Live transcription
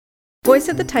Voice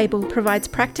at the Table provides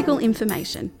practical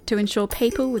information to ensure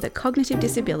people with a cognitive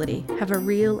disability have a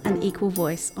real and equal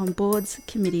voice on boards,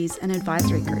 committees and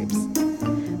advisory groups.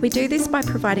 We do this by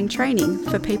providing training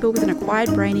for people with an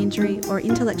acquired brain injury or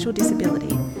intellectual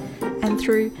disability and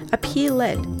through a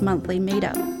peer-led monthly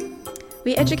meetup.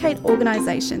 We educate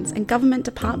organisations and government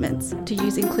departments to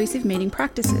use inclusive meeting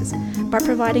practices by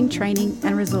providing training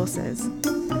and resources.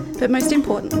 But most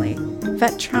importantly,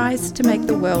 VAT tries to make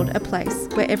the world a place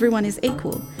where everyone is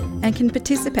equal and can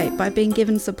participate by being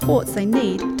given supports they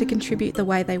need to contribute the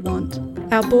way they want.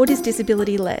 Our board is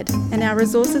disability-led and our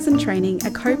resources and training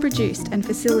are co-produced and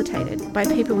facilitated by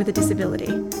people with a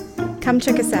disability. Come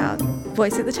check us out,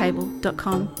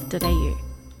 voiceatthetable.com.au.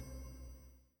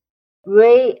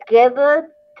 We gather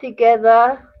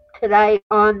together today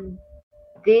on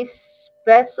this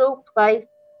special place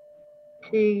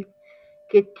to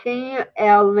continue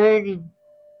our learning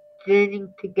journey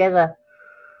together.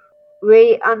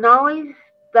 We acknowledge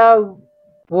the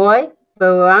Woi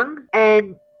Wurrung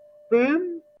and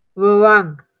Boon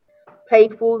Wurrung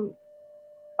people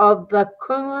of the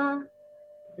Kulin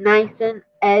Nation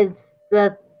as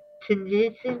the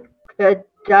traditional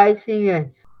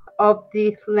custodians of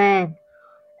this land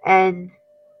and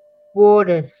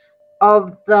waters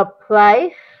of the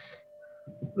place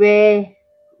where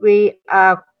we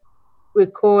are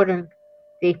recording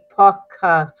this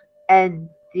podcast, and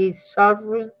the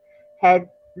sovereign had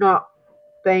not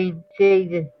been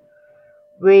ceded.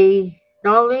 We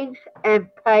acknowledge and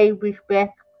pay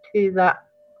respect to the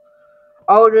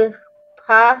elders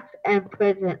past and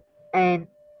present and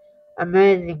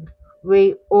emerging.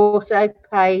 We also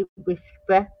pay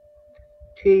respect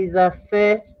to the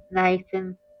First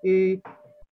Nations who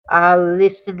are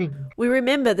listening. We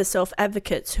remember the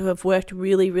self-advocates who have worked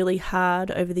really, really hard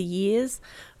over the years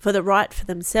for the right for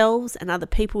themselves and other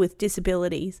people with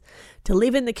disabilities to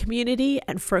live in the community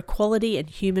and for equality and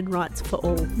human rights for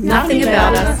all. Nothing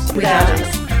about us without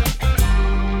us.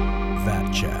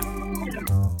 VAT Chat.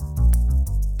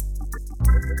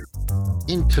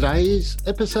 In today's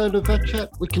episode of VAT Chat,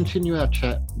 we continue our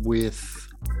chat with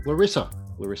Larissa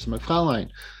McFarlane,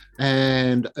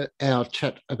 and our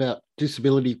chat about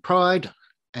disability pride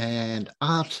and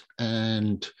art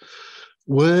and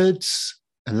words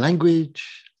and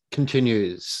language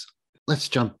continues. Let's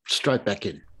jump straight back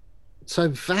in. So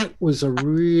that was a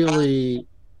really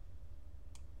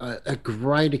a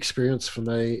great experience for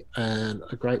me and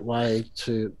a great way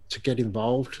to get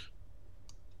involved.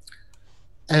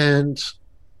 And,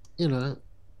 you know,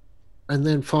 and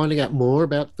then finding out more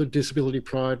about the disability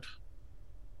pride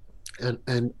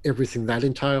and everything that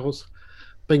entails.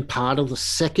 Being part of the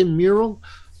second mural,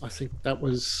 I think that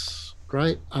was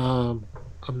great. I'm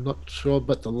not sure,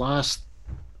 but the last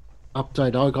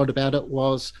update I got about it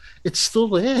was it's still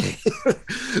there.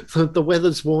 The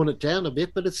weather's worn it down a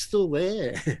bit, but it's still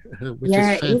there, which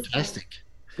is fantastic.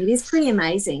 It is pretty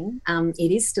amazing.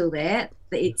 It is still there.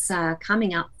 It's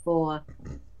coming up for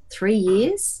 3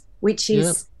 years, which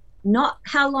is not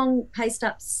how long paste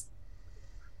ups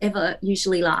ever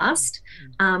usually last,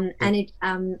 and it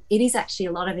is actually,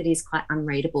 a lot of it is quite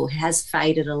unreadable. It has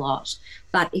faded a lot,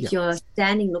 but if you're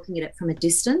standing looking at it from a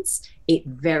distance, it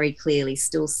very clearly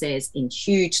still says in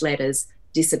huge letters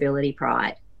disability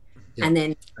pride, and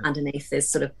then underneath there's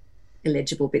sort of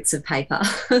illegible bits of paper.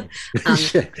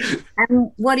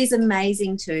 And what is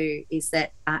amazing too is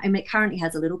that it currently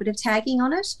has a little bit of tagging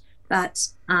on it, but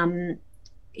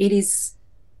it has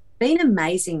been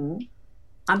amazing.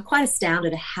 I'm quite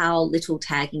astounded at how little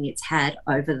tagging it's had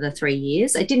over the 3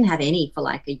 years. It didn't have any for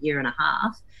like a year and a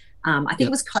half. I think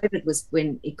it was COVID was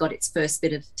when it got its first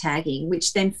bit of tagging,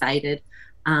 which then faded.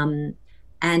 And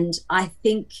I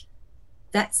think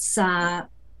that's, I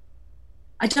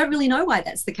don't really know why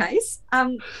that's the case.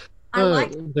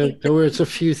 There was a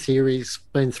few theories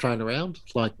being thrown around,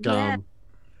 like that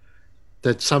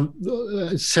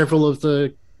several of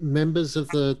the members of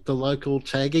the local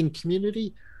tagging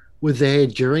community were there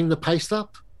during the paste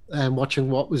up and watching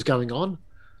what was going on,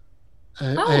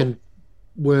 and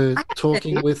were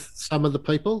talking with some of the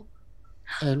people,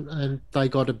 and they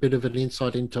got a bit of an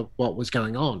insight into what was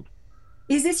going on.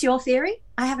 Is this your theory?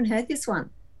 I haven't heard this one,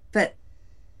 but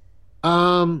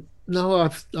no,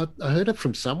 I heard it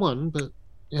from someone, but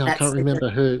I can't remember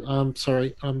who. I'm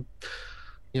sorry.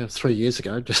 3 years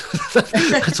ago.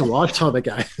 That's a lifetime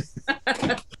ago.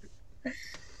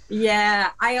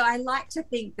 Yeah, I like to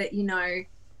think that, when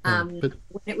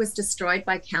it was destroyed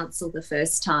by council the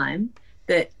first time,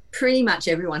 that pretty much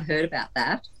everyone heard about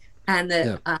that, and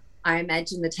that I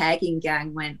imagine the tagging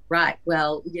gang went, right,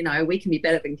 well, we can be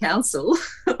better than council.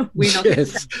 We're not.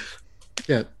 Yes.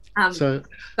 Yeah.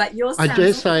 But your I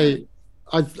dare say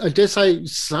I dare say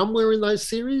somewhere in those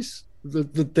series,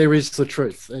 there is the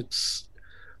truth.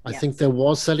 I think there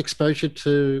was that exposure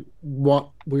to what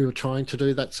we were trying to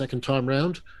do that second time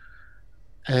round,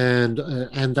 and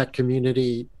that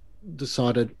community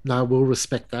decided, no, we'll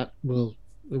respect that. We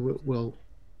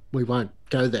won't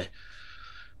go there.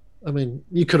 I mean,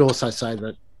 you could also say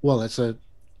that, well,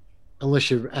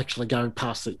 unless you're actually going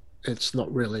past it, it's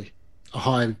not really a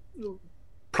high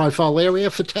profile area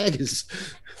for taggers.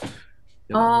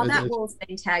 That wall's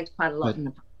been tagged quite a lot in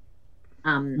the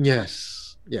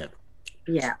yes, yeah.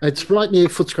 Yeah. It's right near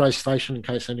Footscray Station, in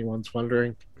case anyone's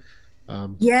wondering.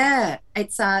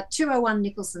 It's 201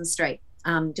 Nicholson Street,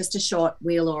 just a short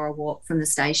wheel or a walk from the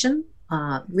station.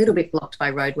 A little bit blocked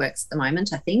by roadworks at the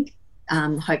moment, I think.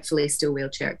 Hopefully still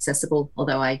wheelchair accessible,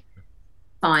 although I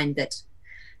find that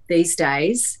these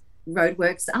days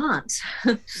roadworks aren't.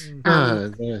 No,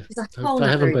 they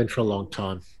haven't been for a long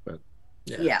time. But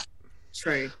yeah,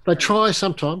 true. They try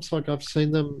sometimes, like I've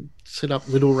seen them set up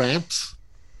little ramps,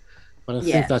 but I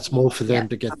think that's more for them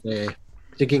to get their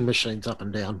digging machines up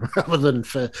and down rather than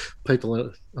for people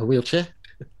in a wheelchair.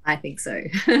 I think so.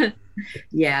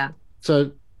 Yeah.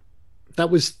 So that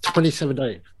was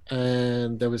 2017,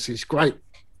 and there was this great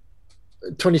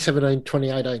 2017,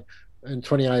 2018, and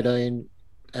 2018,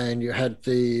 and you had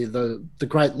the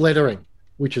great lettering,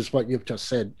 which is what you've just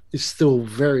said, is still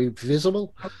very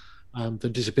visible. The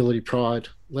Disability Pride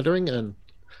lettering, and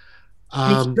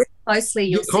closely,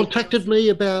 you contacted me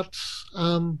about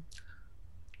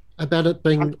it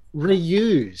being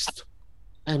reused,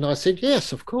 and I said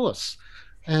yes, of course.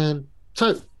 And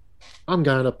so I'm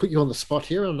going to put you on the spot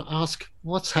here and ask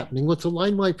what's happening with the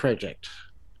Laneway project.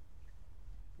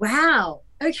 Wow.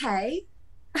 Okay.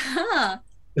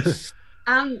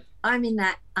 I'm in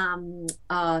that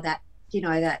that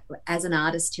as an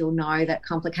artist you'll know that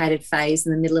complicated phase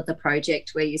in the middle of the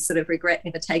project where you sort of regret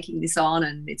never taking this on,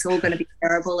 and it's all going to be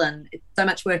terrible, and it's so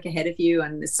much work ahead of you,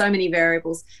 and there's so many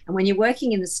variables, and when you're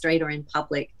working in the street or in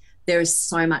public there is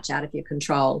so much out of your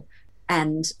control.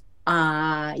 And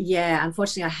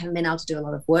unfortunately I haven't been able to do a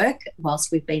lot of work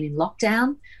whilst we've been in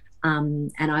lockdown,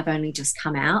 and I've only just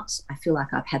come out. I feel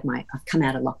like I've come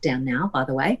out of lockdown now, by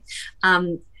the way,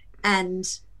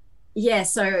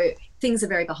 so things are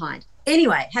very behind.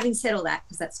 Anyway, having said all that,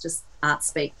 because that's just art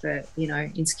speak for,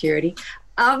 insecurity.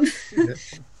 Do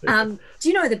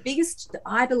you know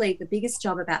I believe the biggest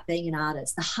job about being an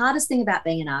artist, the hardest thing about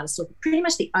being an artist, or pretty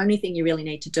much the only thing you really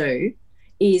need to do,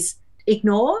 is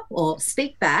ignore or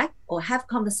speak back or have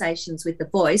conversations with the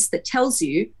voice that tells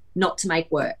you not to make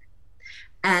work.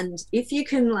 And if you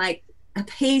can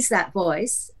appease that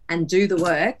voice and do the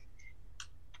work,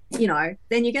 then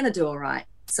you're going to do all right.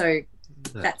 So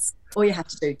that's all you have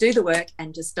to do the work,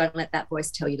 and just don't let that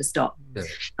voice tell you to stop.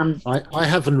 I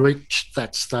haven't reached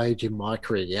that stage in my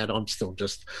career yet. I'm still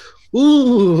just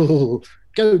go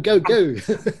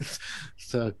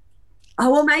So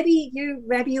maybe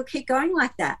you'll keep going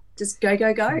like that. Just go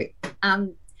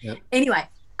Anyway,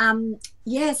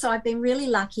 so I've been really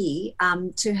lucky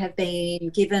to have been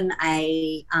given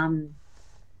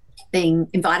being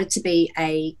invited to be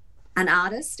an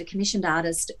artist, a commissioned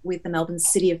artist with the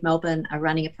City of Melbourne, are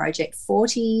running a project,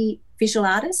 40 visual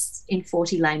artists in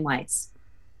 40 laneways.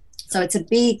 So it's a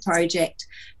big project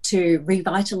to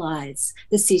revitalise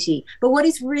the city. But what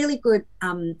is really good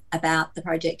about the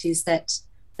project is that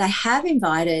they have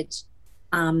invited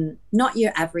not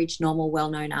your average, normal,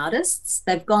 well-known artists.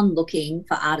 They've gone looking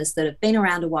for artists that have been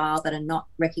around a while, that are not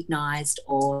recognised,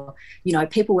 or,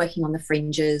 people working on the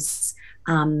fringes.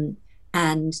 And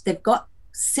they've got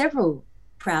several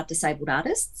proud disabled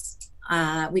artists,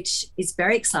 which is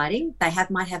very exciting. They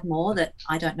might have more that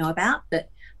I don't know about, but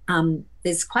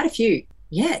there's quite a few.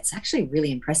 Yeah, it's actually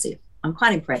really impressive. I'm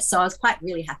quite impressed. So I was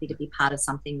really happy to be part of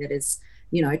something that is,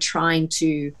 trying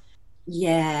to,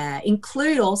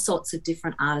 include all sorts of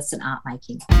different artists and art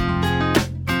making.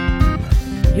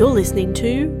 You're listening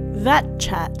to That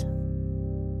Chat.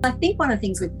 I think one of the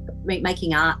things with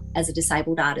making art as a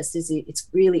disabled artist is it's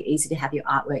really easy to have your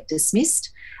artwork dismissed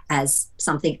as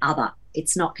something other.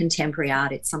 It's not contemporary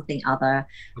art, it's something other.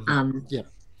 And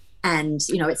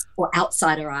it's or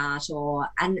outsider art,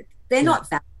 and they're not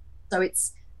valid. So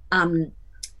it's I'm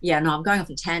going off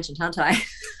a tangent, aren't I?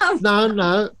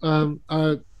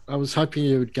 I was hoping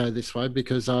you would go this way,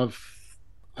 because I've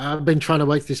been trying to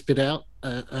work this bit out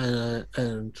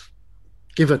and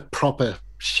give it proper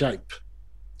shape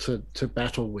to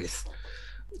battle with.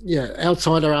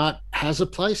 Outsider art has a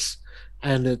place,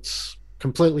 and it's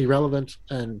completely relevant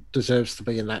and deserves to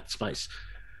be in that space.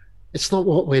 It's not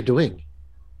what we're doing.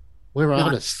 We're Right.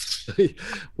 artists.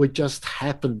 We just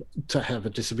happen to have a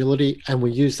disability, and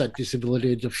we use that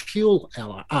disability to fuel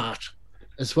our art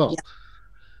as well.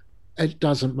 It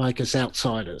doesn't make us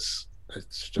outsiders.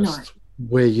 It's just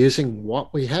we're using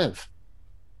what we have.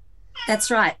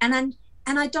 That's right. And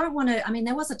I don't want to, I mean,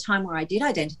 there was a time where I did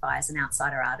identify as an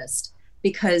outsider artist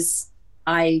because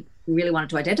I really wanted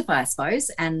to identify, I suppose,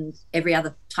 and every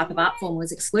other type of art form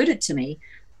was excluded to me.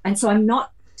 And so I'm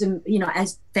not,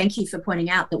 as thank you for pointing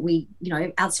out that we,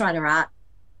 outsider art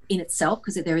in itself,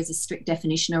 because there is a strict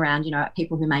definition around,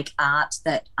 people who make art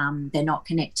that they're not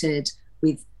connected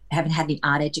with, haven't had any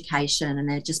art education, and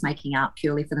they're just making art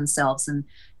purely for themselves. And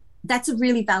that's a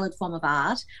really valid form of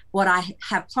art. What I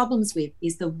have problems with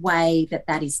is the way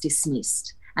that is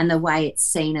dismissed and the way it's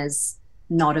seen as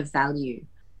not of value,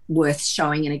 worth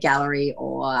showing in a gallery,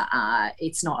 or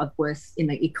it's not of worth in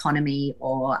the economy,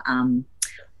 or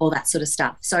all that sort of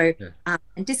stuff. So,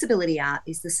 and disability art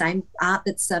is the same art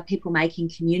that's people make in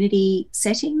community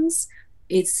settings.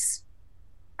 It's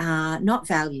not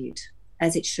valued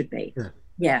as it should be.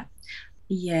 Yeah.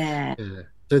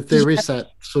 There is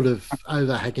that sort of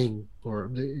overhanging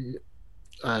or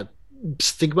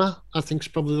stigma, I think is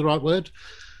probably the right word,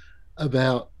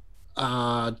 about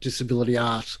disability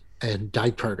art and day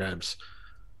programs.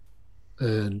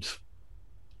 And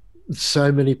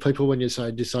so many people, when you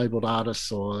say disabled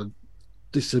artists or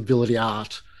disability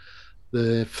art,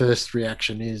 the first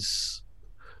reaction is,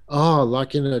 oh,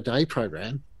 like in a day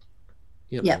program.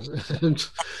 And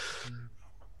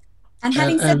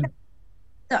having said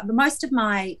that, most of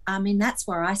my, that's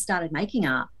where I started making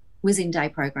art, was in day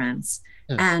programs.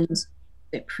 And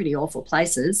they're pretty awful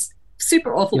places,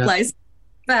 super awful places.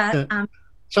 But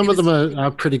some of them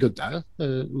are pretty good though.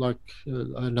 I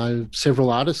know several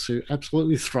artists who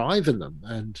absolutely thrive in them.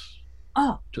 And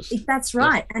that's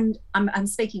right. And I'm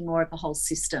speaking more of the whole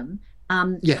system.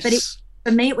 Yes. But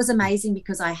for me, it was amazing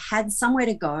because I had somewhere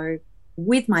to go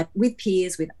with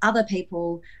peers, with other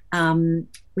people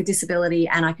with disability,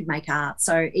 and I could make art.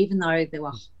 So even though it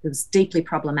was deeply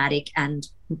problematic, and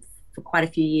for quite a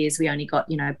few years we only got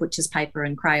butcher's paper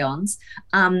and crayons,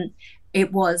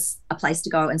 it was a place to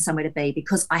go and somewhere to be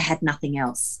because I had nothing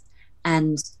else.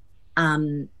 And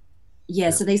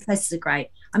so these places are great.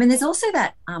 I mean, there's also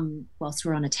that, whilst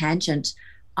we're on a tangent,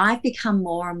 I've become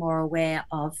more and more aware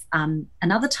of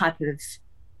another type of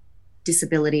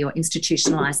disability or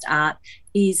institutionalized art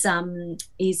is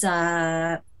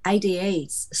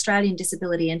ADEs, Australian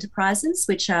Disability Enterprises,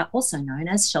 which are also known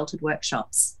as sheltered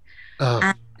workshops.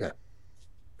 That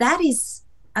is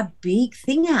a big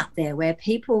thing out there where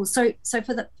people, so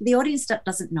for the audience that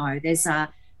doesn't know, there's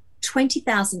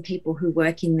 20,000 people who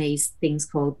work in these things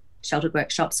called sheltered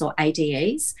workshops or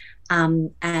ADEs,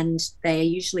 and they're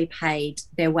usually paid,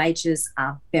 their wages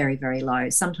are very, very low,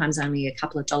 sometimes only a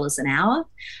couple of dollars an hour.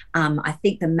 I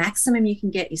think the maximum you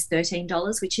can get is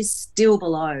 $13, which is still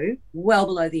well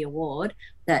below the award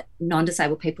that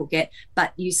non-disabled people get,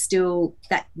 but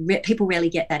people rarely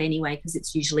get that anyway because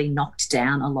it's usually knocked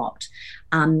down a lot.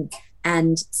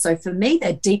 And so for me,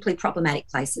 they're deeply problematic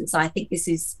places. I think this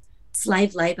is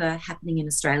slave labour happening in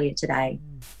Australia today.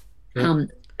 And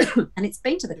it's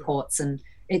been to the courts, and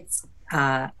it's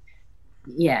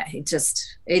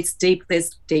it's deep.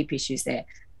 There's deep issues there.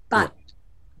 But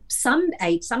some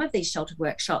of these sheltered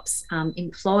workshops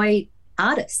employ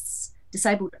artists,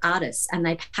 disabled artists, and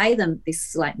they pay them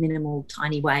this like minimal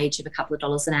tiny wage of a couple of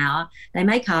dollars an hour. They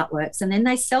make artworks and then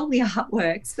they sell the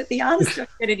artworks, but the artists don't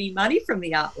get any money from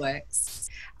the artworks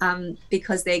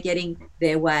because they're getting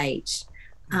their wage,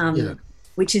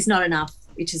 which is not enough,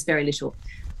 which is very little.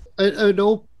 It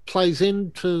all plays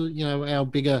into our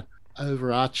bigger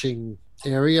overarching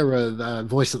area of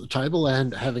voice at the table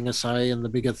and having a say in the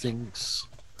bigger things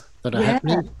that are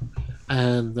happening,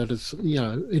 and that is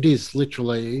it is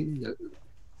literally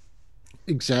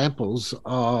examples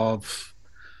of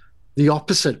the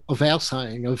opposite of our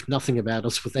saying of nothing about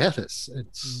us without us.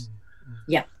 It's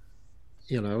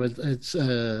it's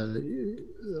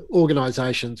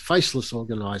organisations, faceless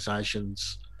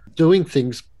organisations, doing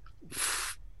things.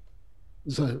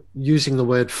 So using the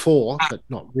word for, but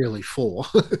not really for,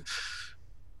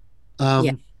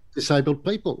 disabled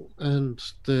people, and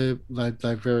they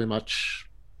very much.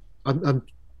 I know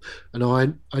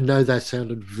that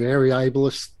sounded very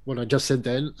ableist what I just said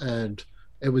then, and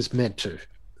it was meant to.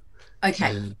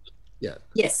 Okay. And,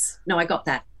 Yes. No, I got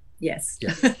that. Yes.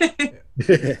 Yeah.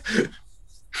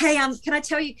 Hey, can I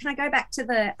tell you? Can I go back to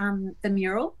the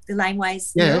mural, the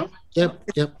Laneways mural? Yep.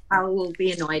 I will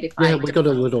be annoyed if we got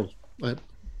a little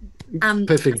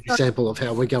Perfect example of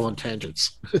how we go on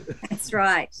tangents. That's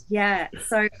right. Yeah.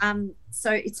 So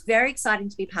it's very exciting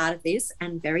to be part of this,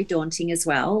 and very daunting as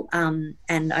well.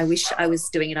 And I wish I was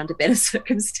doing it under better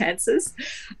circumstances.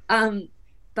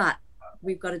 But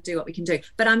we've got to do what we can do.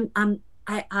 But I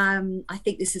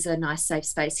think this is a nice safe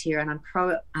space here, and I'm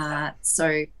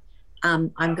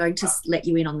going to let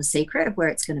you in on the secret of where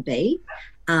it's going to be.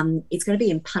 It's going to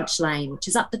be in Punch Lane, which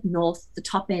is up the north, the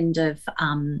top end of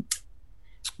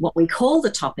what we call the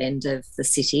top end of the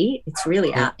city. It's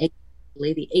really out the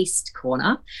east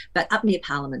corner, but up near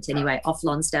Parliament anyway, off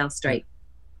Lonsdale Street.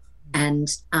 And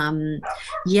and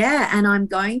I'm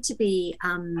going to be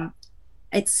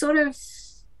it's sort of,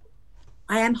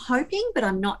 I am hoping, but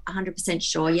I'm not 100%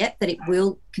 sure yet, that it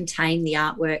will contain the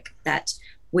artwork that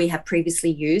we have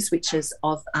previously used, which is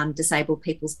of disabled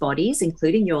people's bodies,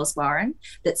 including yours, Warren,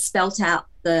 that spelt out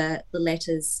the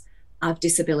letters of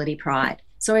disability pride.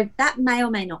 So that may or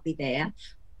may not be there,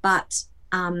 but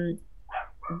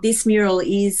this mural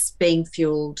is being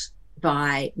fueled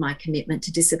by my commitment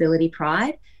to disability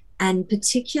pride, and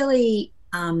particularly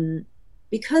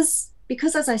because,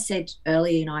 as I said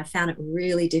earlier, I found it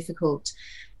really difficult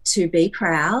to be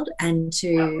proud and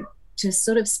to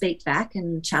sort of speak back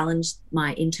and challenge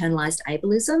my internalized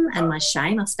ableism and my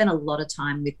shame. I've spent a lot of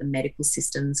time with the medical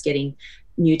systems getting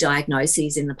new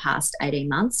diagnoses in the past 18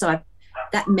 months. So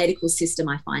that medical system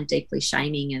I find deeply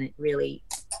shaming, and it really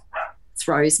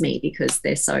throws me because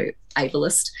they're so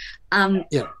ableist. But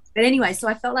anyway, so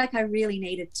I felt like I really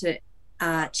needed to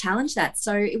challenge that.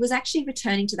 So it was actually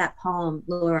returning to that poem,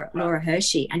 Laura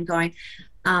Hershey, and going,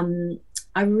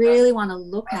 I really want to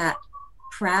look at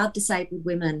proud disabled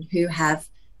women who have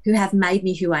made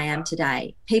me who I am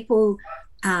today. People,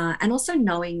 and also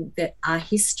knowing that our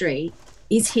history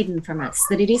is hidden from us,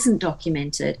 that it isn't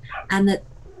documented, and that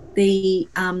the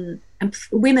and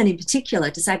women in particular,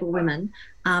 disabled women,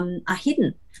 are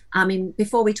hidden. I mean,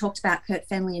 before we talked about Kurt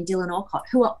Fenley and Dylan Alcott,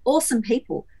 who are awesome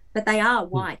people, but they are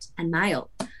white and male.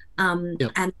 And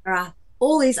there are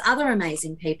all these other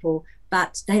amazing people,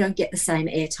 but they don't get the same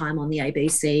airtime on the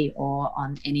ABC or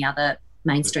on any other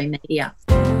mainstream media.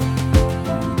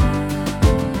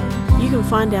 You can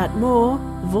find out more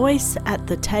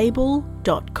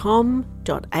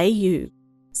voiceatthetable.com.au.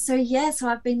 So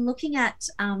I've been looking at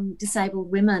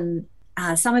disabled women,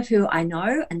 some of who I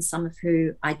know and some of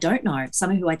who I don't know,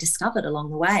 some of who I discovered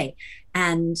along the way.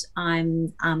 And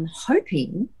I'm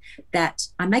hoping that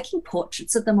I'm making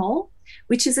portraits of them all,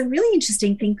 which is a really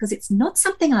interesting thing because it's not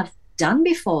something I've done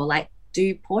before, like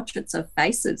do portraits of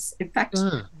faces. In fact,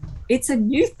 it's a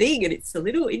new thing and it's a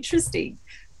little interesting.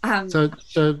 So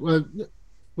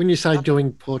when you say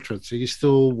doing portraits, are you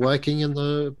still working in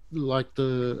the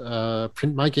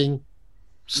printmaking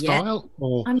style? Yeah.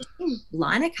 Or? I'm doing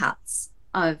liner cuts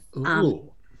of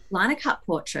liner cut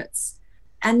portraits,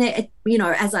 and they,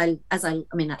 as I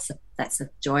mean, that's the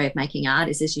joy of making art,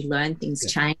 is as you learn, things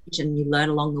change and you learn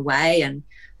along the way. And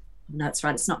no, it's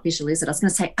right, it's not visual, is it? I was going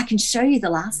to say I can show you the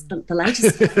latest,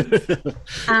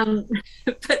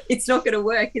 but it's not going to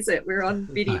work, is it? We're on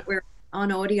video. We're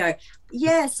on audio.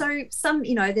 Yeah, so some,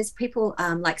 there's people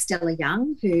like Stella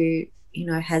Young who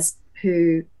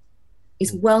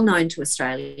is well known to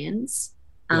Australians.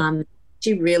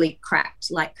 She really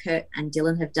cracked, like Kurt and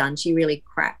Dylan have done, she really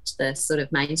cracked the sort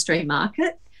of mainstream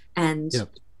market and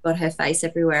got her face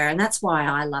everywhere. And that's why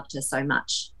I loved her so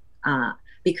much,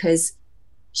 because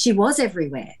she was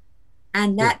everywhere.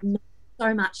 And that meant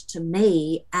so much to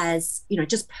me as,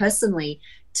 just personally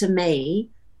to me,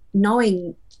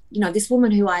 knowing this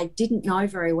woman who I didn't know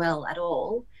very well at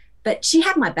all, but she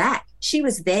had my back. She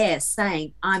was there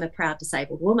saying, I'm a proud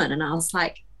disabled woman. And I was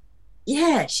like,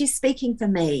 yeah, she's speaking for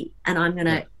me and I'm going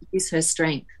to use her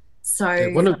strength.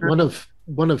 So one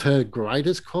of her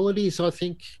greatest qualities, I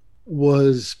think,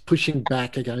 was pushing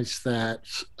back against that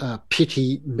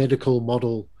pity medical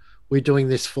model. We're doing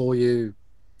this for you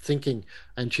thinking.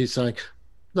 And she's saying,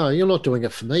 no, you're not doing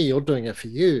it for me. You're doing it for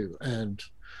you. And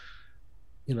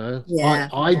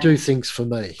I do things for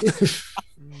me.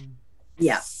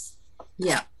 Yeah.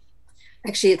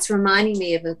 Actually, it's reminding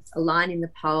me of a line in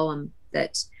the poem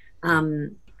that,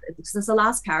 because there's the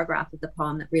last paragraph of the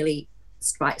poem that really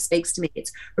speaks to me.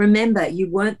 It's, remember, you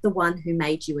weren't the one who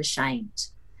made you ashamed.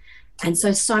 And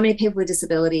so many people with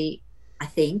disability, I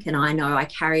think, and I know I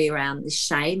carry around this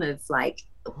shame of like,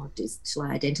 shall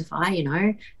I identify,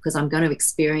 because I'm going to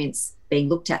experience being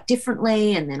looked at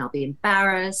differently and then I'll be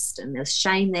embarrassed and there's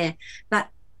shame there. But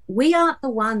we aren't the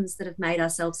ones that have made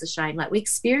ourselves ashamed. Like, we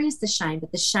experience the shame,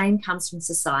 but the shame comes from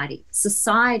society.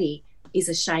 Society is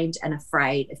ashamed and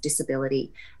afraid of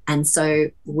disability. And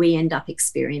so we end up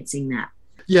experiencing that.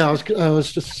 Yeah,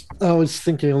 I was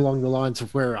thinking along the lines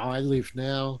of where I live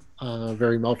now, a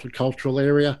very multicultural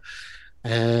area,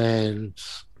 and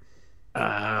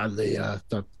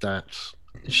that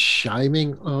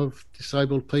shaming of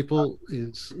disabled people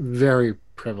is very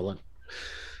prevalent,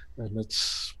 and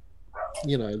it's,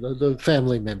 you know, the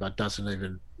family member doesn't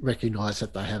even recognise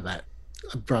that they have a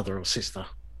brother or sister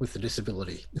with a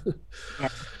disability.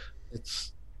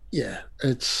 Yeah.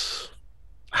 It's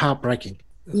heartbreaking.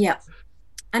 Yeah.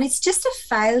 And it's just a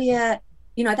failure.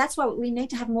 You know, that's why we need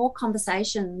to have more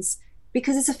conversations,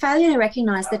 because it's a failure to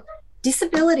recognise that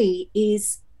disability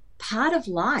is part of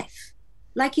life.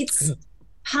 Like, it's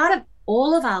part of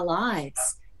all of our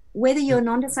lives. Whether you're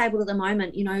non-disabled at the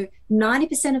moment, you know,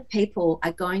 90% of people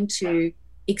are going to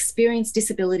experience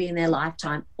disability in their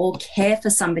lifetime or care for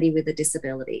somebody with a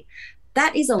disability.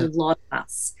 That is a lot of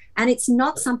us. And it's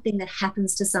not something that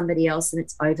happens to somebody else and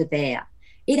it's over there.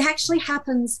 It actually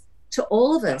happens to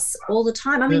all of us all the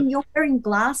time. I mean, you're wearing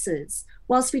glasses.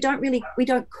 Whilst we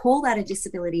don't call that a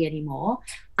disability anymore.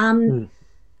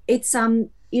 It's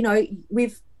you know,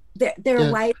 there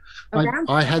are ways around.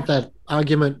 I had that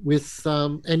argument with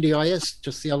NDIS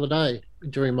just the other day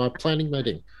during my planning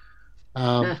meeting,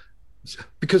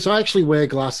 because I actually wear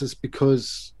glasses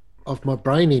because of my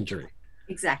brain injury.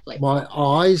 Exactly. My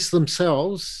eyes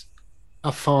themselves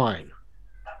are fine.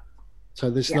 So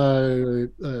there's no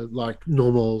like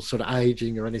normal sort of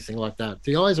aging or anything like that.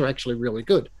 The eyes are actually really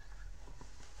good.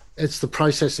 It's the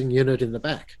processing unit in the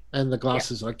back, and the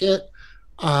glasses I get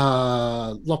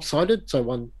are lopsided, so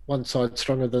one side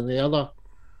stronger than the other,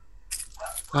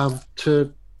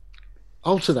 to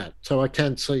alter that so I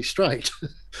can see straight.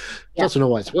 Doesn't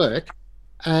always work.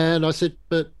 And I said,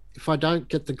 but if I don't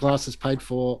get the glasses paid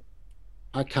for,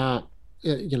 I can't.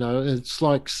 You know, it's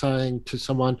like saying to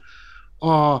someone,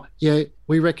 oh, yeah,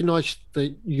 we recognise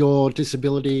that your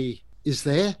disability is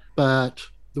there, but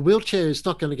the wheelchair is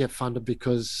not going to get funded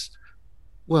because,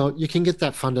 well, you can get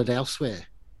that funded elsewhere.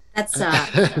 That's I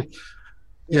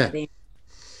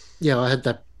had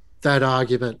that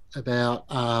argument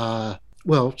about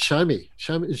well, show me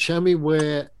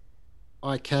where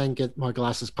I can get my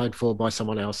glasses paid for by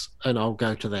someone else, and I'll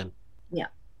go to them. Yeah,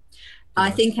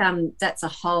 I think that's a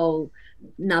whole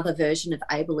another version of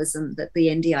ableism that the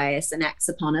NDIS enacts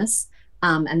upon us.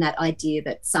 And that idea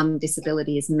that some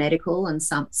disability is medical and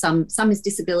some is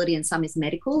disability and some is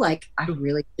medical. Like, I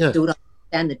really still don't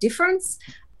understand the difference,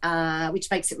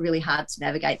 which makes it really hard to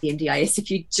navigate the NDIS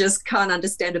if you just can't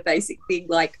understand a basic thing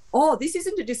like, oh, this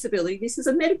isn't a disability, this is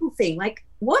a medical thing. Like,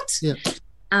 what? Yeah.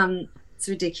 It's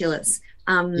ridiculous.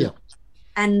 And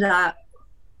on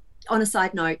a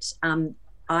side note,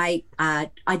 I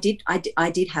did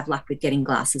have luck with getting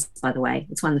glasses, by the way.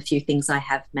 It's one of the few things I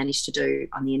have managed to do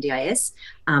on the NDIS.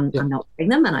 I'm not wearing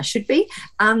them, and I should be.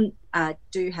 I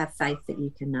do have faith that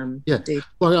you can do.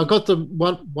 Well, I got the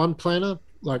one planner,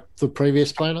 like the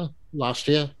previous planner last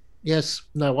year. Yes,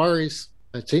 no worries.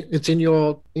 It's in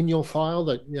your file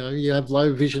that, you know, you have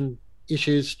low vision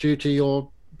issues due to your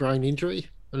brain injury,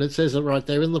 and it says it right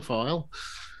there in the file.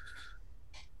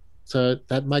 So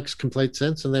that makes complete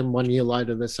sense. And then 1 year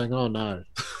later, they're saying, oh, no,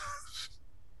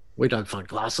 we don't fund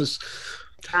glasses.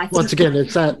 Once again,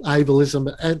 it's that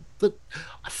ableism. And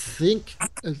I think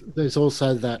there's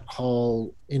also that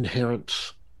whole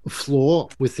inherent flaw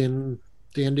within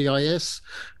the NDIS.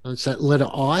 And it's that letter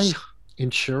I,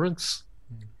 insurance.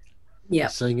 Yeah.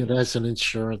 Seeing it as an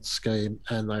insurance scheme,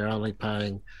 and they're only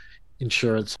paying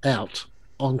insurance out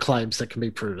on claims that can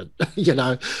be proven, you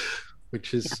know,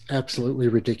 which is absolutely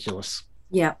ridiculous.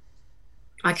 Yeah.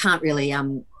 I can't really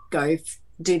go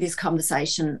do this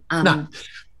conversation. No,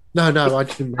 I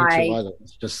didn't mean to either.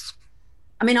 It's just...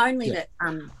 I mean, only that,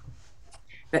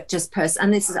 but just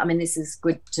and this is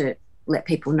good to let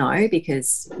people know,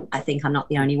 because I think I'm not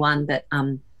the only one, but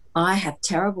I have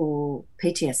terrible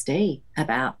PTSD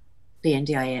about the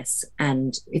NDIS,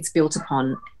 and it's built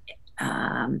upon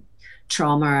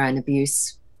trauma and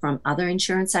abuse from other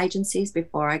insurance agencies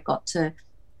before I got to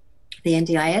the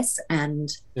NDIS,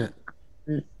 and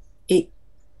it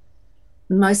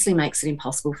mostly makes it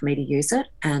impossible for me to use it,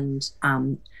 and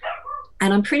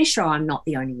I'm pretty sure I'm not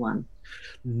the only one.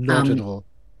 Not at all.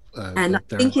 And I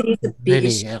think it is a big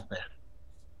issue out there.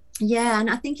 Yeah,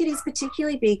 and I think it is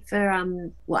particularly big for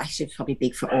well, actually it's probably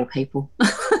big for all people.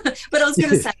 But I was going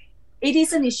to say it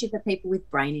is an issue for people with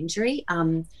brain injury.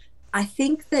 I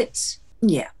think that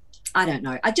I don't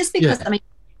know. I mean,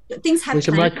 things have changed.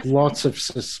 We can make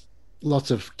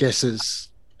lots of guesses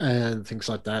and things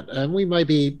like that, and we may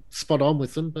be spot on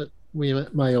with them, but we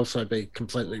may also be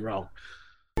completely wrong.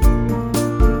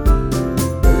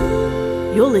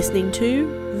 You're listening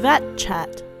to That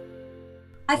Chat.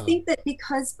 I think that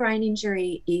because brain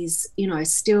injury is,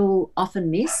 still often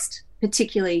missed,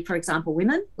 particularly, for example,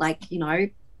 women,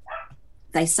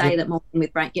 they say that more women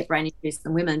get brain injuries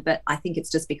than women, but I think it's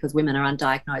just because women are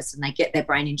undiagnosed and they get their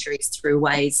brain injuries through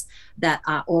ways that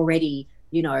are already,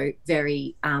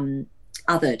 very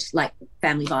othered, like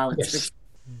family violence. Yes.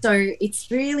 So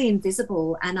it's really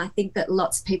invisible. And I think that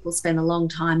lots of people spend a long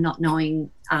time not knowing,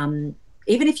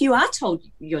 even if you are told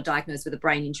you're diagnosed with a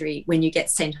brain injury, when you get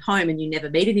sent home and you never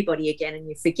meet anybody again and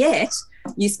you forget,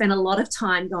 you spend a lot of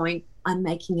time going, I'm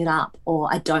making it up, or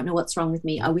I don't know what's wrong with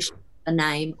me. I wish I had a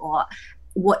name, or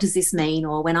what does this mean?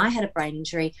 Or when I had a brain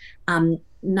injury,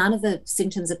 none of the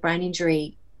symptoms of brain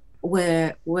injury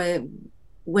were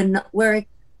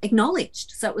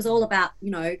acknowledged. So it was all about,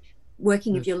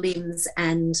 working of your limbs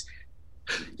and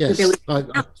yes, I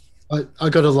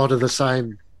got a lot of the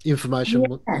same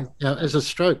information as a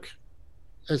stroke,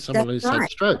 as someone who's had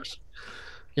strokes.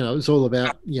 It's all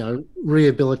about,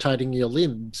 rehabilitating your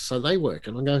limbs so they work.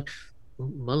 And I'm going,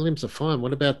 my limbs are fine.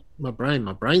 What about my brain?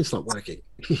 My brain's not working.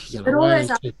 Why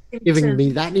are you giving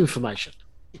me that information?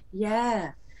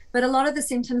 Yeah. But a lot of the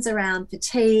symptoms around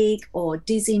fatigue or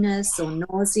dizziness or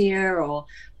nausea or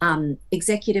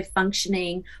executive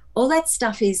functioning, all that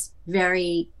stuff is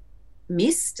very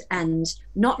missed and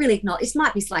not really acknowledged. It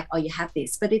might be like, oh, you have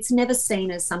this, but it's never seen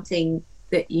as something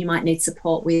that you might need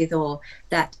support with, or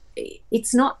that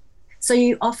it's not. So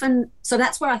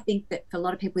that's where I think that for a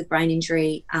lot of people with brain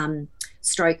injury,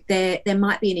 stroke, there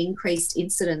might be an increased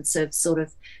incidence of sort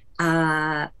of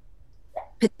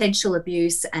potential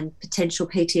abuse and potential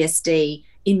PTSD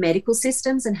in medical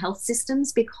systems and health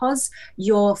systems, because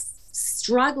you're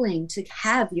struggling to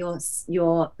have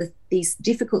these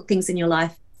difficult things in your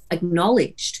life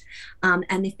acknowledged,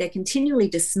 and if they're continually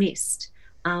dismissed,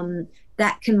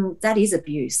 that is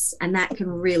abuse, and that can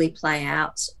really play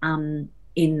out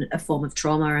in a form of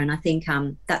trauma. And I think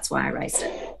that's why I raised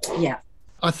it. Yeah,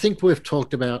 I think we've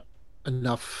talked about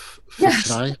enough for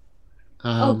today.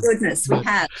 Oh goodness, we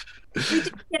have. We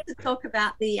didn't get to talk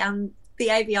about the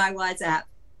ABI Wise app.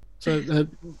 So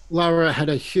Lara had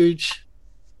a huge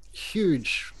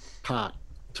part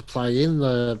to play in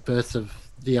the birth of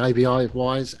the ABI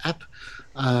Wise app.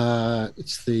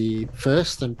 It's the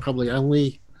first and probably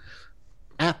only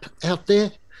app out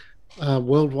there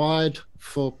worldwide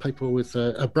for people with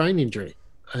a brain injury.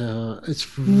 It's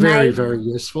very, very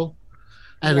useful.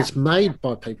 And it's made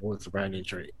by people with a brain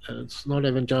injury. And it's not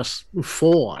even just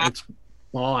for, it's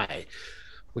by,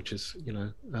 which is,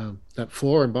 that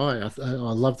for and by. I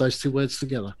love those two words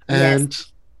together. And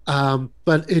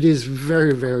but it is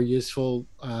very, very useful.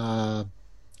 I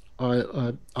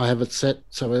have it set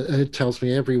so it tells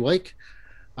me every week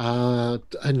a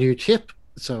new tip.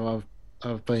 So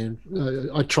I've been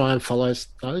I try and follow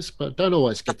those, but don't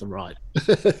always get them right.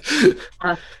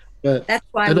 But, that's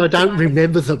why, and I don't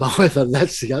remember them either.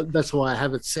 That's why I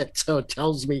have it set so it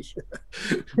tells me.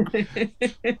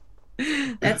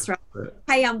 That's right.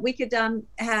 Hey, we could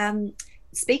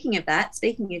speaking of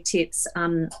tips,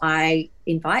 I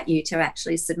invite you to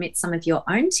actually submit some of your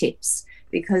own tips,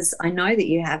 because I know that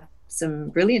you have some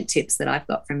brilliant tips that I've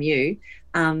got from you.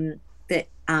 That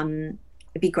it'd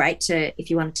be great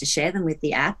if you wanted to share them with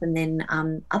the app, and then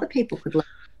other people could learn.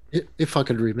 If I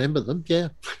could remember them, yeah.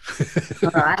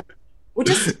 All right. We'll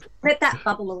just let that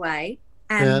bubble away,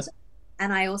 and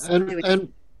I also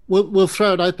and we'll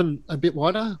throw it open a bit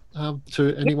wider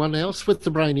to anyone else with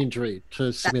the brain injury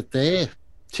to submit their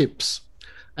tips,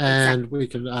 and we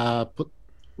can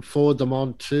forward them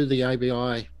on to the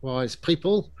ABI Wise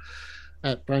people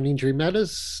at Brain Injury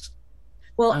Matters.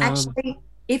 Well, actually,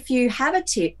 if you have a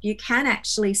tip, you can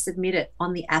actually submit it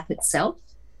on the app itself.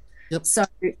 Yep. So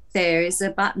there is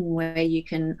a button where you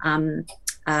can,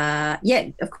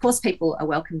 of course, people are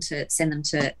welcome to send them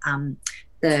to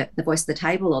the Voice of the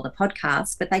Table or the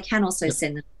podcast, but they can also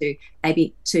send them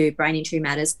to Brain Injury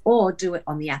Matters, or do it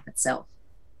on the app itself.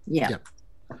 Yeah. Yep.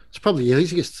 It's probably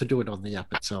easiest to do it on the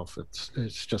app itself.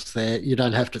 It's just there. You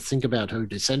don't have to think about who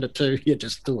to send it to. You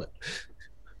just do it.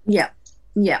 Yeah.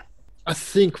 Yeah. I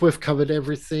think we've covered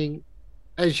everything.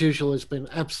 As usual, it's been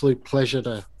an absolute pleasure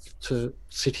to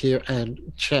sit here and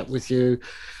chat with you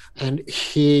and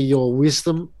hear your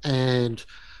wisdom and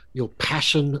your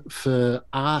passion for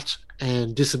art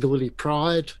and disability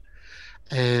pride,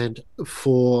 and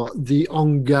for the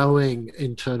ongoing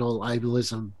internal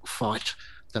ableism fight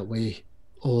that we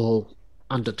all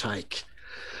undertake.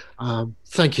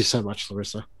 Thank you so much,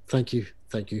 Larissa. Thank you.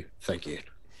 Thank you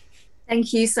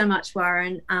so much,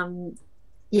 Warren.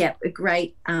 A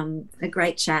great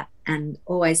chat, and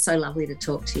always so lovely to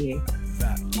talk to you.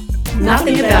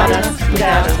 Nothing about us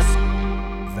without us.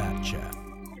 That chat.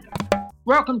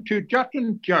 Welcome to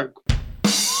Justin's Joke.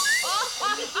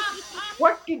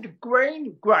 What did the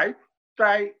green grape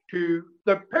say to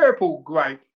the purple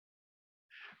grape?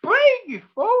 Breathe, you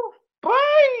fool!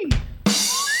 Breathe!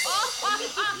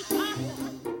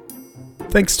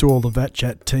 Thanks to all the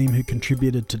VatChat team who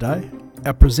contributed today.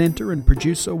 Our presenter and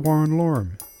producer Warren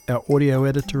Lorem. Our audio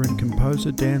editor and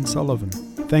composer Dan Sullivan.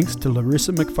 Thanks to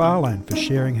Larissa McFarlane for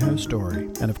sharing her story.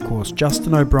 And of course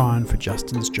Justin O'Brien for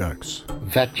Justin's jokes.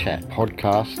 VatChat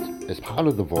podcast is part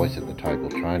of the Voice at the Table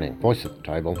training,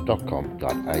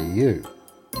 voiceatthetable.com.au.